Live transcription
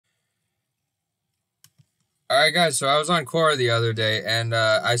Alright guys, so I was on Quora the other day and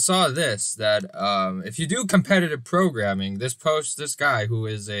I saw this that if you do competitive programming, this guy who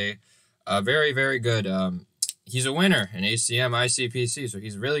is a very, very good, he's a winner in HCM ICPC, so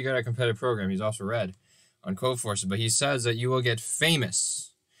he's really good at competitive programming. He's also red on Codeforces, but he says that you will get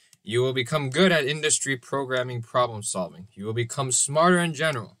famous. You will become good at industry programming problem solving. You will become smarter in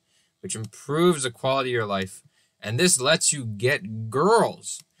general, which improves the quality of your life, and this lets you get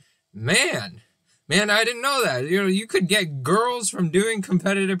girls. Man. Man, I didn't know that. You know, you could get girls from doing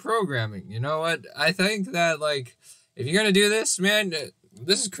competitive programming. You know what? I think that, like, if you're going to do this, man,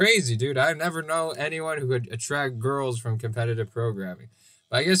 this is crazy, dude. I never know anyone who could attract girls from competitive programming.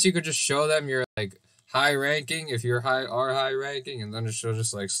 But I guess you could just show them your, like, high ranking if you're high ranking, and then she'll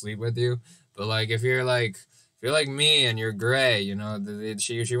just, like, sleep with you. But, like, if you're like me and you're gray, you know,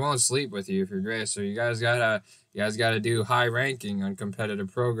 she won't sleep with you if you're gray. So you guys gotta do high ranking on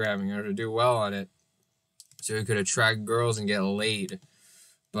competitive programming in order to do well on it, so you could attract girls and get laid.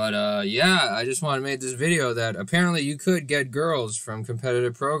 But yeah, I just want to make this video that apparently you could get girls from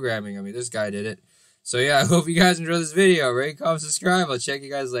competitive programming. I mean, this guy did it. So yeah, I hope you guys enjoyed this video. Rate, comment, subscribe. I'll check you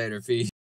guys later. Peace.